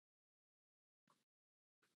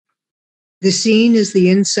The scene is the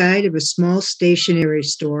inside of a small stationery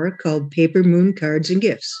store called Paper Moon Cards and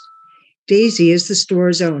Gifts. Daisy is the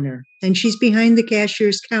store's owner, and she's behind the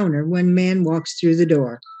cashier's counter when a man walks through the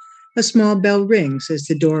door. A small bell rings as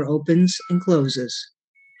the door opens and closes.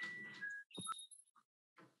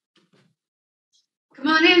 Come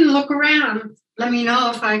on in and look around. Let me know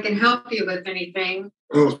if I can help you with anything.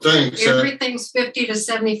 Oh, thanks. Everything's 50 to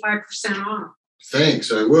 75% off.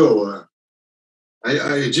 Thanks, I will.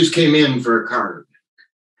 I just came in for a card.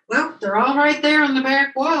 Well, they're all right there on the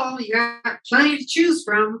back wall. You got plenty to choose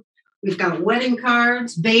from. We've got wedding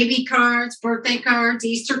cards, baby cards, birthday cards,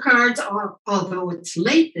 Easter cards, although it's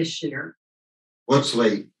late this year. What's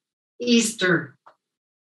late? Easter.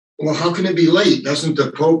 Well, how can it be late? Doesn't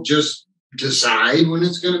the Pope just decide when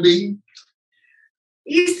it's going to be?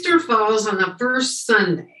 Easter falls on the first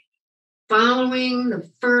Sunday, following the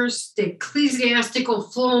first ecclesiastical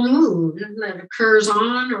full moon that occurs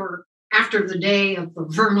on or after the day of the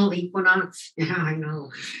vernal equinox. Yeah, I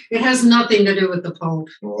know. It has nothing to do with the Pope.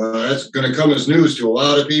 Well, that's going to come as news to a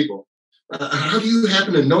lot of people. How do you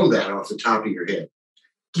happen to know that off the top of your head?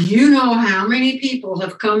 Do you know how many people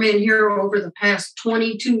have come in here over the past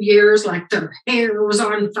 22 years like their hair was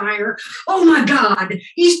on fire? Oh my God,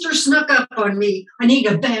 Easter snuck up on me. I need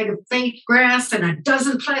a bag of fake grass and a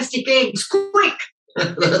dozen plastic eggs, quick.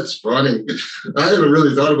 That's funny. I haven't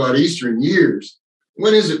really thought about Easter in years.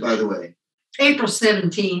 When is it, by the way? April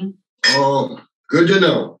 17. Oh, good to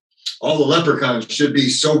know. All the leprechauns should be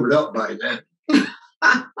sobered up by then.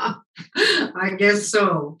 I guess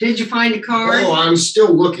so. Did you find a card? Oh, I'm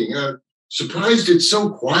still looking. Surprised it's so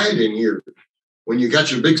quiet in here when you got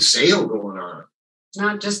your big sale going on.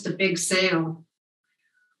 Not just a big sale.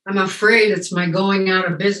 I'm afraid it's my going out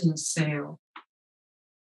of business sale.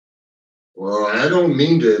 Well, I don't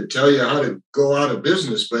mean to tell you how to go out of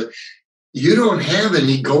business, but you don't have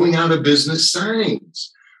any going out of business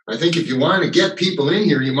signs. I think if you want to get people in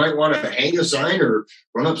here, you might want to hang a sign or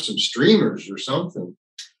run up some streamers or something.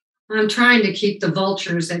 I'm trying to keep the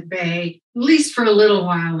vultures at bay, at least for a little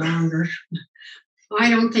while longer. I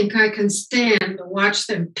don't think I can stand to watch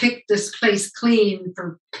them pick this place clean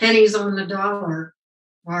for pennies on the dollar.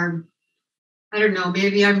 Or, I don't know,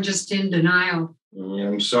 maybe I'm just in denial.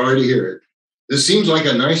 I'm sorry to hear it. This seems like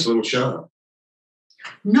a nice little shop.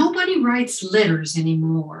 Nobody writes letters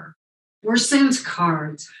anymore or sends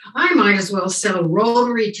cards. I might as well sell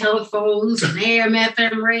rotary telephones and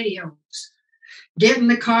AM/FM radios. Get in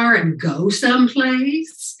the car and go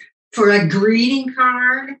someplace for a greeting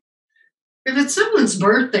card. If it's someone's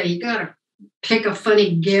birthday, you got to pick a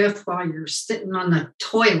funny gift while you're sitting on the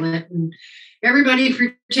toilet, and everybody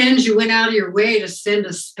pretends you went out of your way to send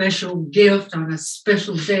a special gift on a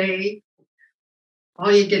special day.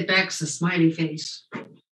 All you get back is a smiley face.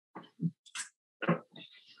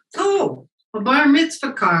 Oh, a bar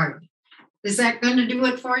mitzvah card. Is that going to do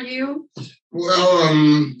it for you? Well,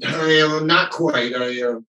 not quite.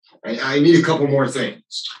 I need a couple more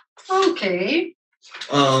things. Okay.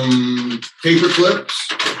 Paper clips.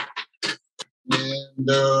 And,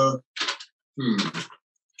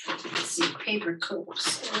 Let's see, paper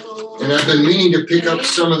clips. And I've been meaning to pick up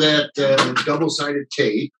some of that double-sided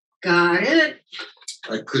tape. Got it.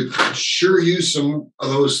 I could sure use some of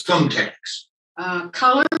those thumbtacks.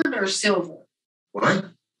 Colored or silver? What?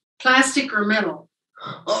 Plastic or metal?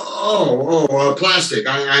 Plastic.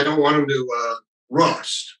 I don't want them to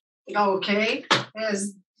rust. Okay.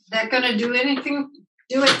 Is that going to do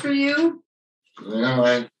it for you? Well,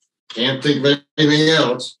 I can't think of anything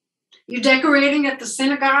else. You decorating at the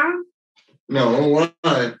synagogue? No,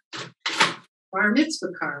 why? Bar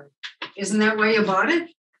mitzvah card. Isn't that why you bought it?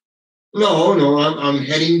 No, I'm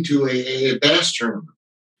heading to a bass tournament.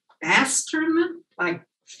 Bass tournament? Like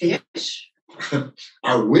fish?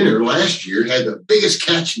 Our winner last year had the biggest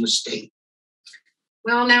catch in the state.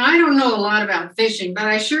 Well, now I don't know a lot about fishing, but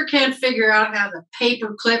I sure can't figure out how the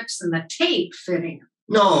paper clips and the tape fit in.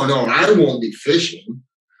 No, I won't be fishing.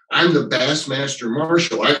 I'm the bass master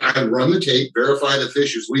marshal. I run the tape, verify the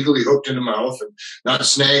fish is legally hooked in the mouth and not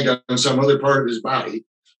snagged on some other part of his body.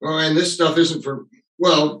 Well, and this stuff isn't for,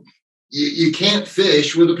 well, you can't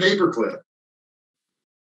fish with a paper clip.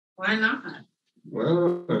 Why not?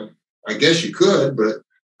 Well, I guess you could, but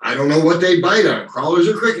I don't know what they bite on, crawlers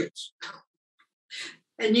or crickets.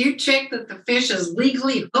 And you check that the fish is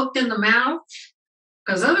legally hooked in the mouth?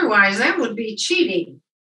 Because otherwise that would be cheating.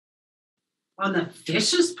 On the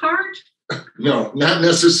fish's part? No, not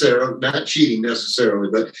necessarily, not cheating necessarily,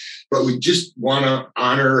 but we just want to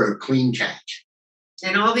honor a clean catch.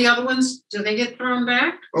 And all the other ones, do they get thrown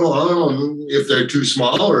back? Oh, if they're too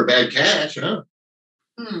small or a bad catch, huh?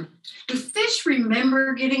 Hmm. Do fish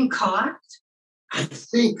remember getting caught? I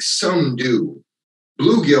think some do.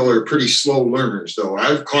 Bluegill are pretty slow learners, though.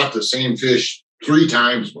 I've caught the same fish 3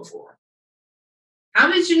 times before.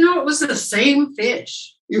 How did you know it was the same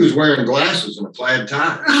fish? He was wearing glasses and a plaid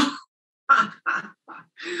tie.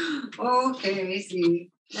 Okay, see.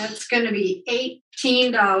 That's going to be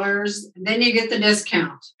 $18. Then you get the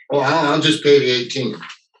discount. Well, I'll just pay the 18.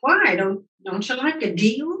 Why? Don't you like a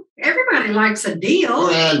deal? Everybody likes a deal.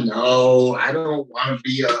 Well, no, I don't want to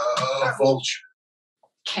be a vulture.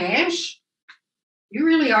 Cash? You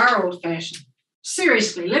really are old-fashioned.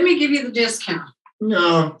 Seriously, let me give you the discount.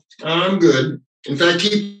 No, I'm good. In fact,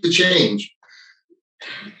 keep the change.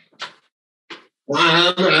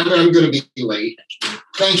 Well, I'm going to be late.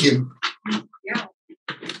 Thank you. Yeah.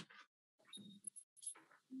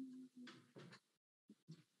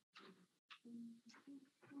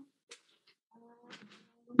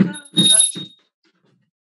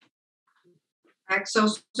 Back so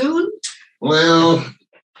soon? Well,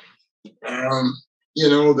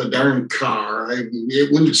 the darn car,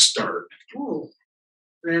 it wouldn't start. Oh,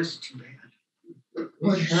 that's too bad.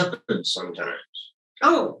 What happens sometimes?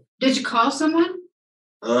 Oh, did you call someone?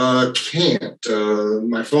 Can't.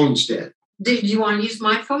 My phone's dead. Did you want to use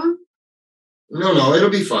my phone? No, it'll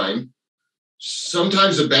be fine.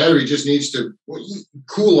 Sometimes the battery just needs to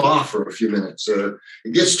cool off for a few minutes.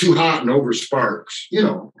 It gets too hot and over sparks,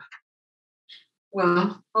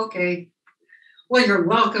 Well, okay. Well, you're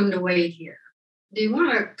welcome to wait here. Do you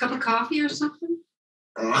want a cup of coffee or something?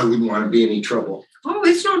 I wouldn't want to be any trouble. Oh,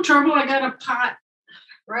 it's no trouble. I got a pot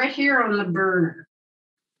right here on the burner.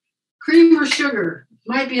 Cream or sugar?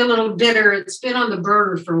 Might be a little bitter. It's been on the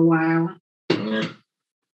burner for a while. Yeah.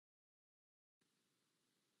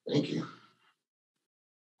 Thank you.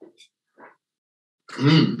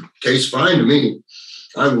 Tastes fine to me.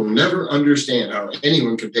 I will never understand how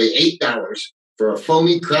anyone can pay $8 for a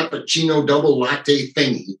foamy cappuccino double latte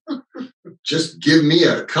thingy. Just give me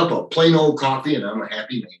a cup of plain old coffee and I'm a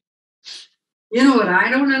happy man. You know what I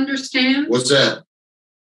don't understand? What's that?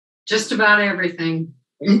 Just about everything.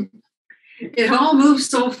 It all moves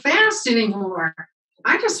so fast anymore.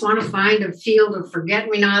 I just want to find a field of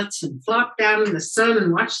forget-me-nots and flop down in the sun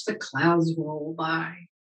and watch the clouds roll by.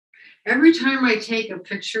 Every time I take a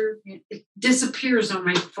picture, it disappears on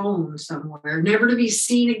my phone somewhere, never to be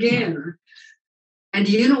seen again. And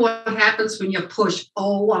do you know what happens when you push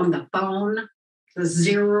O on the phone? The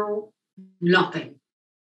 0, nothing.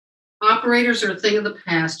 Operators are a thing of the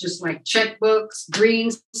past, just like checkbooks, green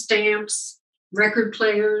stamps, record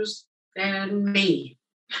players, and me.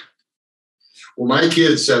 Well, my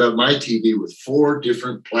kids set up my TV with 4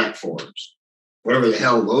 different platforms, whatever the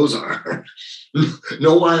hell those are.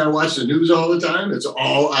 Know why I watch the news all the time? It's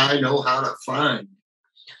all I know how to find.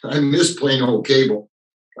 I miss plain old cable.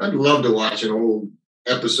 I'd love to watch an old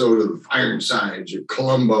episode of Ironsides or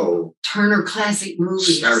Columbo. Turner Classic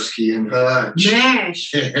Movies. Starsky and Hutch.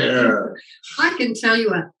 MASH. Yeah. I can tell you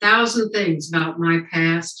 1,000 things about my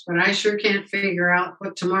past, but I sure can't figure out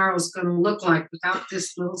what tomorrow's going to look like without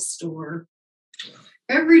this little store.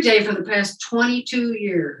 Every day for the past 22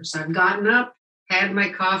 years, I've gotten up, had my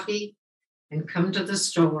coffee, and come to the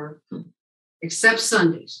store, except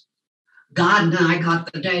Sundays. God and I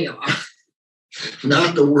got the day off.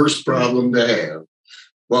 Not the worst problem to have.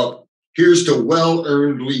 Well, here's to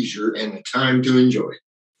well-earned leisure and the time to enjoy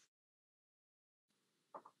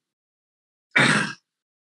it.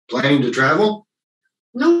 Planning to travel?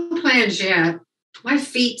 No plans yet. My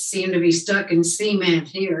feet seem to be stuck in cement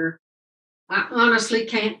here. I honestly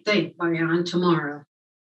can't think beyond tomorrow.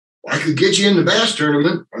 I could get you in the bass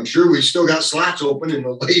tournament. I'm sure we've still got slots open in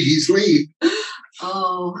the ladies' league.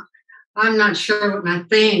 Oh, I'm not sure what my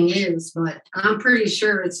thing is, but I'm pretty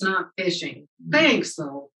sure it's not fishing. Thanks,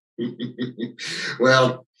 though.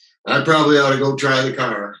 Well, I probably ought to go try the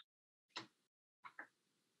car.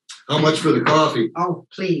 How much for the coffee? Oh,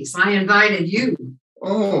 please. I invited you.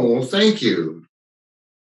 Oh, thank you.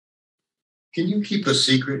 Can you keep a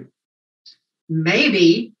secret?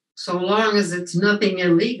 Maybe, so long as it's nothing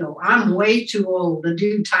illegal. I'm way too old to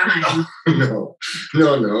do time. No.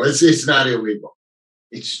 It's not illegal.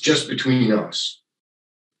 It's just between us.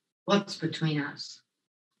 What's between us?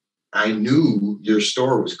 I knew your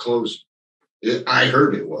store was closing. I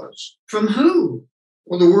heard it was. From who?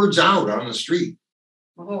 Well, the word's out on the street.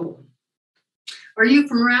 Oh. Are you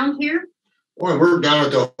from around here? Well, I work down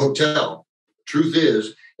at the hotel. Truth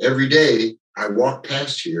is, every day I walk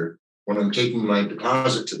past here when I'm taking my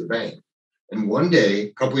deposit to the bank. And one day,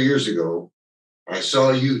 a couple of years ago, I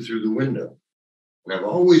saw you through the window. And I've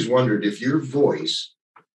always wondered if your voice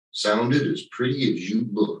sounded as pretty as you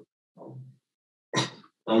look.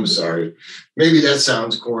 I'm sorry. Maybe that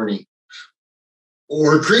sounds corny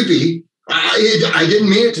or creepy. I didn't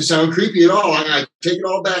mean it to sound creepy at all. I take it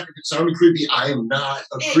all back. If it sounded creepy, I am not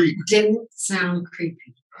a creep. It didn't sound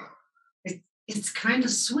creepy. It's kind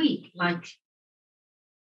of sweet, like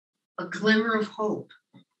a glimmer of hope.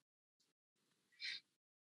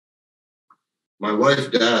 My wife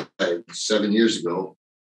died 7 years ago.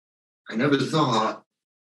 I never thought.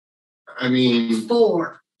 I mean...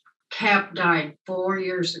 4. Cap died 4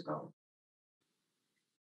 years ago.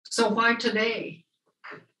 So why today?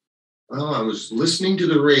 Well, I was listening to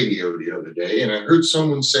the radio the other day, and I heard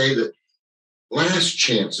someone say that last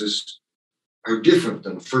chances are different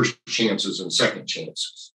than first chances and second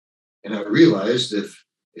chances. And I realized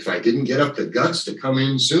if I didn't get up the guts to come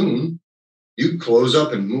in soon, you'd close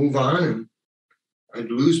up and move on, and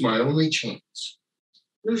I'd lose my only chance.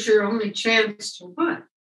 Lose your only chance to what?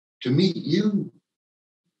 To meet you.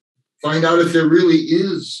 Find out if there really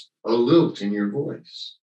is a lilt in your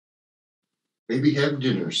voice. Maybe have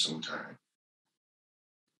dinner sometime.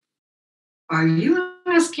 Are you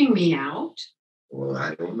asking me out? Well,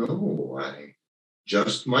 I don't know. I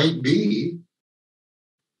just might be.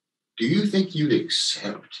 Do you think you'd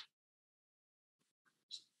accept?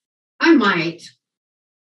 I might.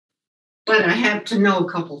 But I have to know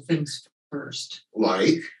a couple things first.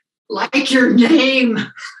 Like? Like your name.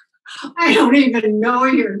 I don't even know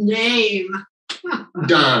your name.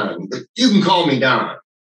 Don, but you can call me Don.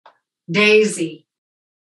 Daisy.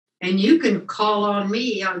 And you can call on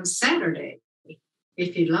me on Saturday,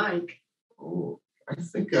 if you like. Oh, I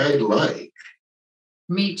think I'd like.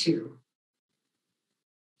 Me too.